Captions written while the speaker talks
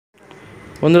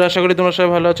বন্ধুরা, আশা করি তোমরা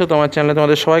সবাই ভালো আছো। তোমার চ্যানেলে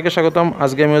তোমাদের সবাইকে স্বাগতম।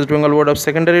 আজকে আমি West Bengal board of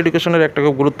secondary এডুকেশনের একটা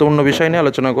খুব গুরুত্বপূর্ণ বিষয় নিয়ে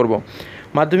আলোচনা করব।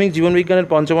 মাধ্যমিক জীবনবিজ্ঞানের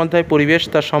পঞ্চম অধ্যায় পরিবেশ,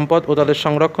 তার সম্পদ ও তাদের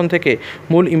সংরক্ষণ থেকে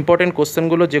মূল ইম্পর্টেন্ট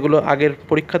কোশ্চেনগুলো, যেগুলো আগের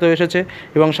পরীক্ষাতেও এসেছে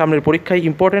এবং সামনের পরীক্ষায়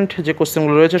ইম্পর্টেন্ট যে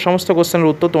কোশ্চেনগুলো রয়েছে, সমস্ত কোশ্চেনের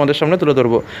উত্তর তোমাদের সামনে তুলে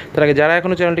ধরবো। তার আগে যারা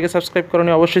এখনও চ্যানেলটিকে সাবস্ক্রাইব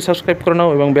করোনি, অবশ্যই সাবস্ক্রাইব করে নাও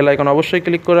এবং বেল আইকন অবশ্যই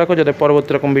ক্লিক করে রাখো, যাতে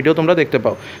পরবর্তী রকম ভিডিও তোমরা দেখতে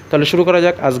পাও। তাহলে শুরু করা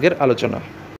যাক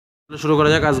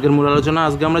আজকের মূল আলোচনা।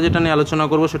 আজকে আমরা যেটা নিয়ে আলোচনা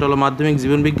করব সেটা হলো মাধ্যমিক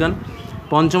জীবনবিজ্ঞান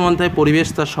পঞ্চম অধ্যায় পরিবেশ,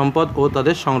 তার সম্পদ ও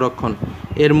তাদের সংরক্ষণ।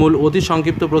 এর মূল অতি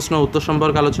সংক্ষিপ্ত প্রশ্ন উত্তর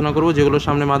সম্পর্কে আলোচনা করব, যেগুলো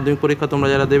সামনে মাধ্যমিক পরীক্ষা তোমরা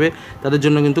যারা দেবে তাদের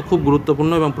জন্য কিন্তু খুব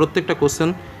গুরুত্বপূর্ণ এবং প্রত্যেকটা কোশ্চেন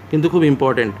কিন্তু খুব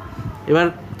ইম্পর্টেন্ট। এবার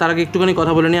তার আগে একটুখানি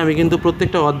কথা বলে নিই। আমি কিন্তু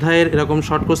প্রত্যেকটা অধ্যায়ের এরকম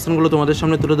শর্ট কোশ্চেনগুলো তোমাদের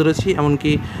সামনে তুলে ধরেছি,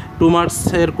 এমনকি 2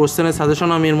 মার্কসের কোশ্চেনের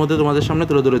সাজেশনও আমি এর মধ্যে তোমাদের সামনে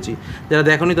তুলে ধরেছি। যারা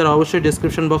দেখোনি তারা অবশ্যই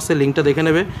ডেসক্রিপশন বক্সে লিঙ্কটা দেখে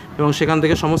নেবে এবং সেখান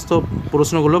থেকে সমস্ত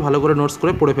প্রশ্নগুলো ভালো করে নোটস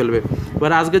করে পড়ে ফেলবে।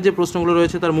 এবার আজকের যে প্রশ্নগুলো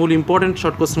রয়েছে তার মূল ইম্পর্টেন্ট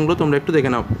শর্ট কোশ্চেনগুলো তোমরা একটু দেখে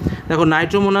নাও। দেখো,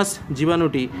 নাইট্রোমোনাস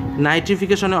জীবাণুটি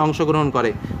নাইট্রিফিকেশনে অংশগ্রহণ করে।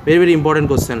 Very very important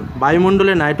question.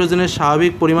 বায়ুমণ্ডলে নাইট্রোজেনের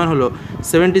স্বাভাবিক পরিমাণ হলো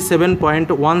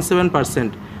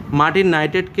 77.17%। মাটির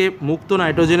নাইট্রেটকে মুক্ত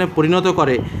নাইট্রোজেনে পরিণত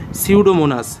করে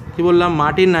সিউডোমোনাস। কি বললাম?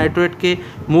 মাটির নাইট্রেটকে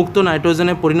মুক্ত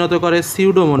নাইট্রোজেনে পরিণত করে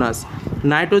সিউডোমোনাস।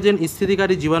 নাইট্রোজেন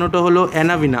স্থিতিকারী জীবাণুটা হলো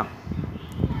অ্যানাবিনা।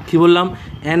 কি বললাম?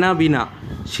 অ্যানাবিনা।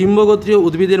 সিম্বগোত্রীয়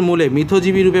উদ্ভিদের মূলে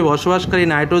মিথজীবী রূপে বসবাসকারী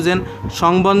নাইট্রোজেন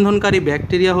সংবন্ধনকারী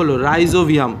ব্যাকটেরিয়া হলো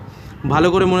রাইজোবিয়াম। ভালো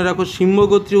করে মনে রাখো,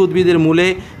 সিম্বগোত্রীয় উদ্ভিদের মূলে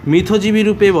মিথজীবী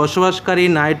রূপে বসবাসকারী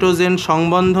নাইট্রোজেন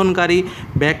সংবন্ধনকারী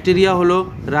ব্যাকটেরিয়া হলো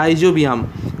রাইজোবিয়াম।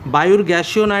 বায়ুর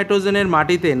গ্যাসীয় নাইট্রোজেনের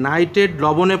মাটিতে নাইট্রেট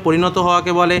লবণে পরিণত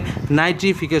হওয়াকে বলে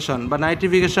নাইট্রিফিকেশন। বা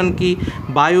নাইট্রিফিকেশন কি?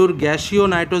 বায়ুর গ্যাসীয়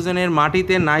নাইট্রোজেনের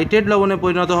মাটিতে নাইট্রেট লবণে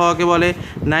পরিণত হওয়াকে বলে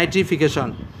নাইট্রিফিকেশন।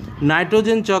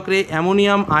 নাইট্রোজেন চক্রে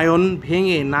অ্যামোনিয়াম আয়ন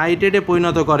ভেঙে নাইট্রেটে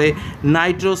পরিণত করে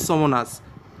নাইট্রোসোমোনাস।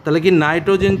 তাহলে কি?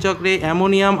 নাইট্রোজেন চক্রে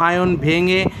অ্যামোনিয়াম আয়ন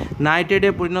ভেঙে নাইট্রেটে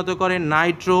পরিণত করে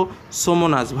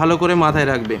নাইট্রোসোমোনাস। ভালো করে মাথায়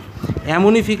রাখবে।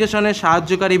 অ্যামোনিফিকেশনে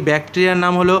সাহায্যকারী ব্যাকটেরিয়ার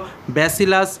নাম হলো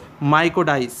ব্যাসিলাস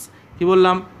মাইকোডাইস। কি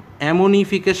বললাম?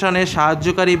 অ্যামোনিফিকেশনে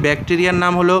সাহায্যকারী ব্যাকটেরিয়ার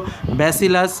নাম হলো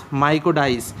ব্যাসিলাস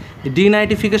মাইকোডাইস।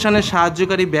 ডিনাইট্রিফিকেশনে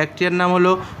সাহায্যকারী ব্যাকটেরিয়ার নাম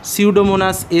হলো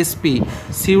সিউডোমোনাস এসপি।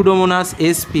 সিউডোমোনাস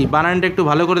এসপি বানানটা একটু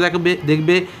ভালো করে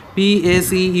দেখবে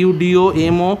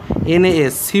PSEUDOMONAS,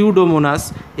 সিউডোমোনাস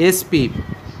এসপি।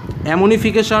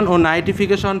 অ্যামোনিফিকেশন ও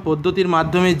নাইট্রিফিকেশন পদ্ধতির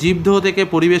মাধ্যমে জীবদেহ থেকে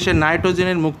পরিবেশের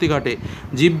নাইট্রোজেনের মুক্তি ঘটে।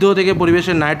 জীবদেহ থেকে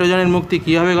পরিবেশের নাইট্রোজেনের মুক্তি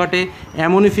কীভাবে ঘটে?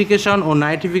 অ্যামোনিফিকেশন ও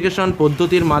নাইট্রিফিকেশন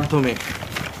পদ্ধতির মাধ্যমে।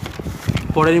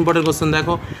 পরের ইম্পর্টেন্ট কোশ্চেন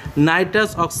দেখো,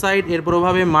 নাইট্রাস অক্সাইড এর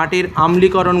প্রভাবে মাটির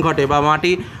আম্লীকরণ ঘটে বা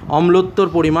মাটি অম্লত্বর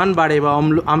পরিমাণ বাড়ে বা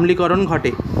আম্লীকরণ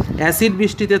ঘটে। অ্যাসিড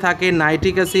বৃষ্টিতে থাকে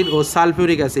নাইট্রিক অ্যাসিড ও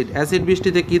সালফিউরিক অ্যাসিড। অ্যাসিড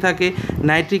বৃষ্টিতে কি থাকে?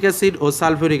 নাইট্রিক অ্যাসিড ও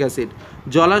সালফিউরিক অ্যাসিড।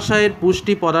 জলাশয়ের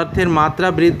পুষ্টি পদার্থের মাত্রা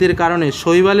বৃদ্ধির কারণে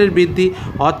শৈবালের বৃদ্ধি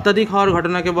অত্যাধিক হওয়ার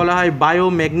ঘটনাকে বলা হয়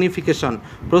বায়োম্যাগনিফিকেশন।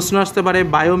 প্রশ্ন আসতে পারে,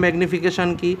 বায়োম্যাগনিফিকেশন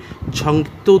কি?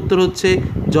 সংক্ষিপ্ত উত্তর হচ্ছে,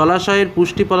 জলাশয়ের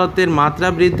পুষ্টি পদার্থের মাত্রা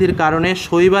বৃদ্ধির কারণে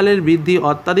শৈবালের বৃদ্ধি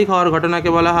অত্যাধিক হওয়ার ঘটনাকে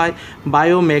বলা হয়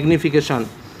বায়োম্যাগনিফিকেশন।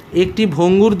 একটি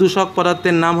ভঙ্গুর দূষক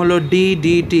পদার্থের নাম হলো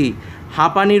DDT।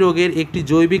 হাঁপানি রোগের একটি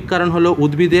জৈবিক কারণ হলো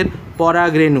উদ্ভিদের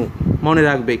পরাগরেণু। মনে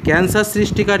রাখবে। ক্যান্সার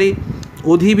সৃষ্টিকারী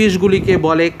অধিবিষগুলিকে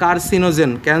বলে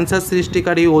কার্সিনোজেন। ক্যান্সার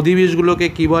সৃষ্টিকারী অধিবিষগুলোকে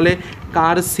কি বলে?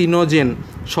 কার্সিনোজেন।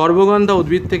 সর্বগন্ধা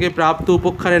উদ্ভিদ থেকে প্রাপ্ত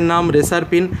উপক্ষারের নাম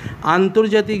রেসারপিন।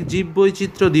 আন্তর্জাতিক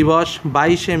জীববৈচিত্র্য দিবস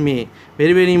 22শে মে।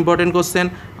 Very very important question.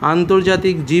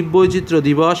 আন্তর্জাতিক জীববৈচিত্র্য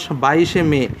দিবস 22শে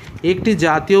মে। একটি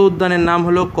জাতীয় উদ্যানের নাম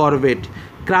হলো করবেট।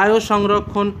 ক্রায়ো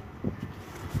সংরক্ষণ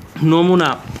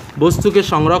নমুনা বস্তুকে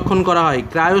সংরক্ষণ করা হয়।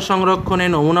 ক্রায়ো সংরক্ষণে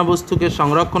নমুনা বস্তুকে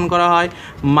সংরক্ষণ করা হয়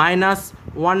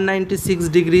 -196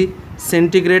 ডিগ্রি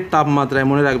সেন্টিগ্রেড তাপমাত্রায়।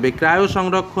 মনে রাখবে, ক্রায়ো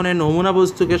সংরক্ষণে নমুনা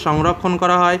বস্তুকে সংরক্ষণ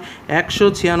করা হয়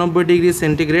 196 ডিগ্রি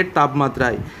সেন্টিগ্রেড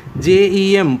তাপমাত্রায়।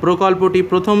 JEM প্রকল্পটি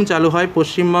প্রথম চালু হয়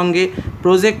পশ্চিমবঙ্গে।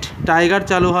 প্রজেক্ট টাইগার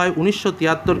চালু হয়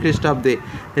 1973 খ্রিস্টাব্দে।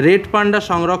 রেড পান্ডা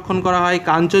সংরক্ষণ করা হয়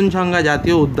কাঞ্চনজঙ্ঘা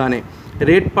জাতীয় উদ্যানে।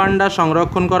 রেড পান্ডা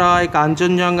সংরক্ষণ করা হয়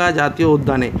কাঞ্চনজঙ্ঘা জাতীয়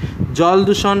উদ্যানে। জল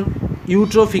দূষণ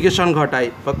ইউট্রোফিকেশন ঘটায়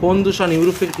বা কোন দূষণ?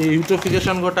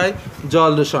 ইউট্রোফিকেশন ঘটায়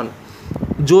জল দূষণ।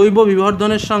 জৈব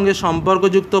বিবর্ধনের সঙ্গে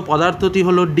সম্পর্কযুক্ত পদার্থটি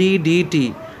হলো DDT।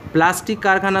 প্লাস্টিক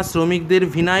কারখানা শ্রমিকদের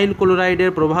ভিনাইল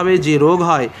ক্লোরাইডের প্রভাবে যে রোগ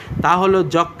হয় তা হলো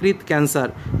যকৃৎ ক্যান্সার।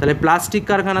 তাহলে প্লাস্টিক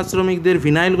কারখানা শ্রমিকদের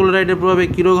ভিনাইল ক্লোরাইডের প্রভাবে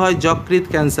কী রোগ হয়? যকৃৎ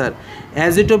ক্যান্সার।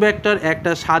 অ্যাজিটোব্যাক্টর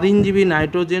একটা স্বাধীনজীবী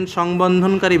নাইট্রোজেন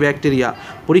সংবন্ধনকারী ব্যাকটেরিয়া।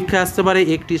 পরীক্ষায় আসতে পারে,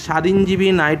 একটি স্বাধীনজীবী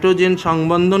নাইট্রোজেন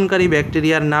সংবন্ধনকারী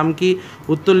ব্যাকটেরিয়ার নাম কি?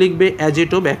 উত্তর লিখবে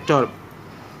অ্যাজিটোব্যাক্টর।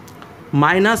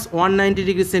 -190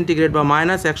 ডিগ্রি সেন্টিগ্রেড বা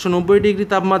 -190 ডিগ্রি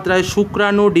তাপমাত্রায়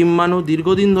শুক্রাণু ডিম্বাণু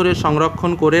দীর্ঘদিন ধরে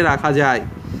সংরক্ষণ করে রাখা যায়।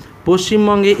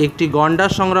 পশ্চিমবঙ্গে একটি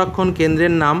গন্ডার সংরক্ষণ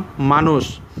কেন্দ্রের নাম মানস।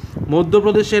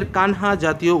 মধ্যপ্রদেশের কানহা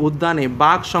জাতীয় উদ্যানে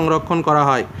বাঘ সংরক্ষণ করা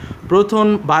হয়। প্রথম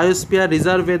বায়োস্ফিয়ার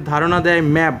রিজার্ভের ধারণা দেয়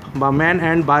ম্যাপ বা ম্যান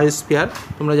অ্যান্ড বায়োস্ফিয়ার,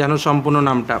 তোমরা জানো সম্পূর্ণ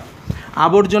নামটা।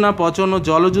 আবর্জনা পচন ও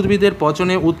জলজ উদ্ভিদের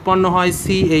পচনে উৎপন্ন হয়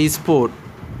CH4।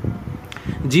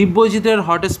 জীববৈচিত্র্যের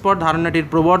হটস্পট ধারণাটির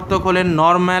প্রবর্তক হলেন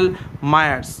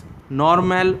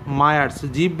নরম্যাল মায়ার্স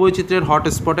জীববৈচিত্র্যের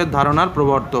হটস্পটের ধারণার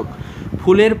প্রবর্তক।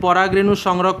 ফুলের পরাগরেণু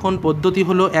সংরক্ষণ পদ্ধতি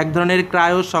হলো এক ধরনের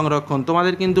ক্রায়ো সংরক্ষণ।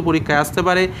 তোমাদের কিন্তু পরীক্ষায় আসতে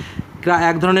পারে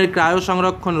এক ধরনের ক্রায়ো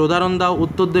সংরক্ষণের উদাহরণ দাও,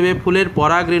 উত্তর দেবে ফুলের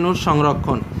পরাগরেণুর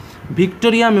সংরক্ষণ।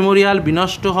 ভিক্টোরিয়া মেমোরিয়াল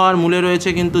বিনষ্ট হওয়ার মূলে রয়েছে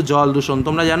কিন্তু জল দূষণ,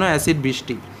 তোমরা জানো অ্যাসিড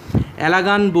বৃষ্টি।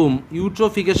 অ্যালাগান বুম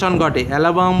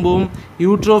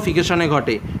ইউট্রোফিকেশনে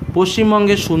ঘটে।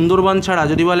 পশ্চিমবঙ্গের সুন্দরবন ছাড়া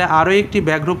যদি বলে আরও একটি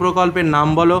ব্যাঘ্র প্রকল্পের নাম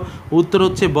বলো, উত্তর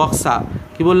হচ্ছে বক্সা।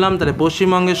 কি বললাম তাহলে,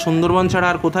 পশ্চিমবঙ্গের সুন্দরবন ছাড়া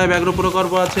আর কোথায় ব্যাঘ্র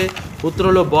প্রকল্প আছে, উত্তর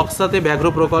হলো বক্সাতে ব্যাঘ্র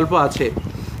প্রকল্প আছে।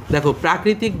 দেখো,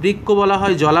 প্রাকৃতিক বৃক্ষ বলা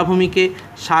হয় জলাভূমিকে।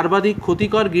 সর্বাধিক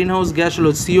ক্ষতিকর গ্রিনহাউস গ্যাস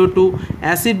হলো CO2।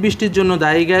 অ্যাসিড বৃষ্টির জন্য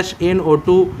দায়ী গ্যাস NO2।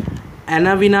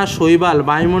 অ্যানাবিনা শৈবাল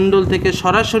বায়ুমণ্ডল থেকে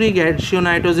সরাসরি গ্যাসীয়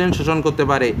নাইট্রোজেন শোষণ করতে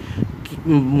পারে।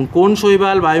 কোন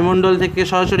শৈবাল বায়ুমণ্ডল থেকে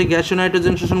সরাসরি গ্যাসীয়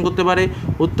নাইট্রোজেন শোষণ করতে পারে,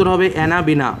 উত্তর হবে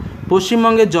অ্যানাবিনা।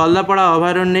 পশ্চিমবঙ্গের জলদাপাড়া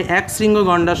অভয়ারণ্যে একশৃঙ্গ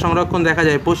গন্ডার সংরক্ষণ দেখা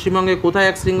যায়। পশ্চিমবঙ্গে কোথায়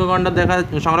একশৃঙ্গ গন্ডার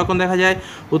সংরক্ষণ দেখা যায়,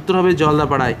 উত্তর হবে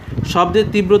জলদাপাড়ায়। শব্দের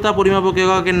তীব্রতা পরিমাপক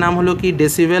এককের নাম হলো কি,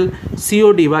 ডেসিবেল।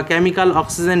 COD বা কেমিক্যাল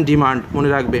অক্সিজেন ডিমান্ড মনে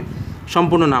রাখবে।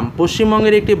 সম্পূর্ণ নাম,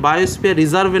 পশ্চিমবঙ্গের একটি বায়োস্ফিয়ার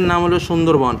রিজার্ভের নাম হলো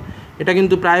সুন্দরবন। এটা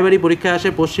কিন্তু প্রায়বারই পরীক্ষায় আসে।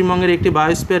 পশ্চিমবঙ্গের একটি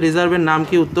বায়োস্ফিয়ার রিজার্ভের নাম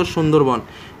কি, উত্তর সুন্দরবন।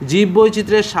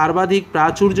 জীববৈচিত্র্যের সর্বাধিক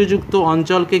প্রাচুর্যযুক্ত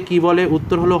অঞ্চলকে কি বলে,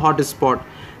 উত্তর হলো হটস্পট।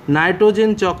 নাইট্রোজেন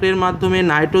চক্রের মাধ্যমে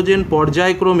নাইট্রোজেন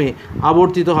পর্যায়ক্রমে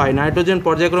আবর্তিত হয়। নাইট্রোজেন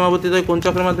পর্যায়ক্রমে আবর্তিত হয় কোন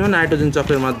চক্রের মাধ্যমে, নাইট্রোজেন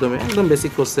চক্রের মাধ্যমে। একদম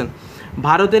বেসিক কোশ্চেন।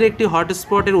 ভারতের একটি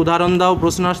হটস্পটের উদাহরণ দাও,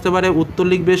 প্রশ্ন আসতে পারে, উত্তর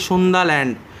লিখবে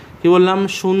সুন্দাল্যান্ড। কি বললাম,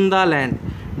 সুন্দাল্যান্ড।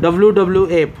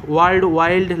 WWF world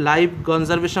wild life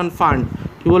conservation fund,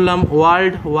 কি বললাম,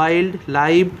 world wild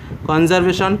life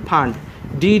conservation fund.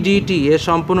 DDT এর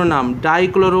সম্পূর্ণ নাম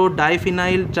ডাইক্লোরো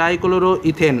ডাইফিনাইল ট্রাইক্লোরো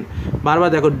ইথেন। বারবার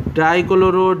দেখো,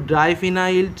 dichloro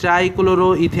diphenyl trichloro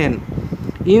ethane.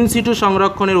 In situ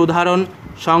সংরক্ষণের উদাহরণ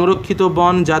সংরক্ষিত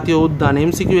বন জাতীয় উদ্যান।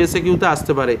 MCQ SAQতে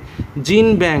আসতে পারে। জিন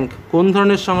ব্যাংক কোন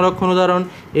ধরনের সংরক্ষণ উদাহরণ,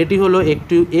 এটি হলো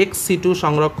একটি ex situ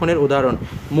সংরক্ষণের উদাহরণ।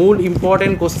 মূল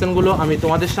ইম্পর্টেন্ট কোশ্চেনগুলো আমি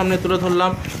তোমাদের সামনে তুলে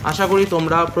ধরলাম। আশা করি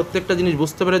তোমরা প্রত্যেকটা জিনিস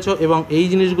বুঝতে পেরেছো এবং এই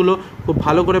জিনিসগুলো খুব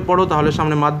ভালো করে পড়ো, তাহলে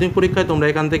সামনে মাধ্যমিক পরীক্ষায় তোমরা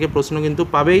এখান থেকে প্রশ্ন কিন্তু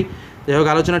পাবেই। যাই হোক,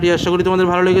 আলোচনাটি আশা করি তোমাদের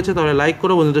ভালো লেগেছে, তাহলে লাইক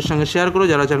করো, বন্ধুদের সঙ্গে শেয়ার করো।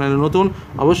 যারা চ্যানেলে নতুন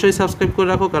অবশ্যই সাবস্ক্রাইব করে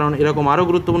রাখো, কারণ এরকম আরও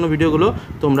গুরুত্বপূর্ণ ভিডিওগুলো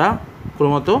তোমরা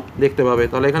ক্রমত দেখতে পাবে।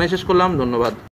 তাহলে এখানে শেষ করলাম, ধন্যবাদ।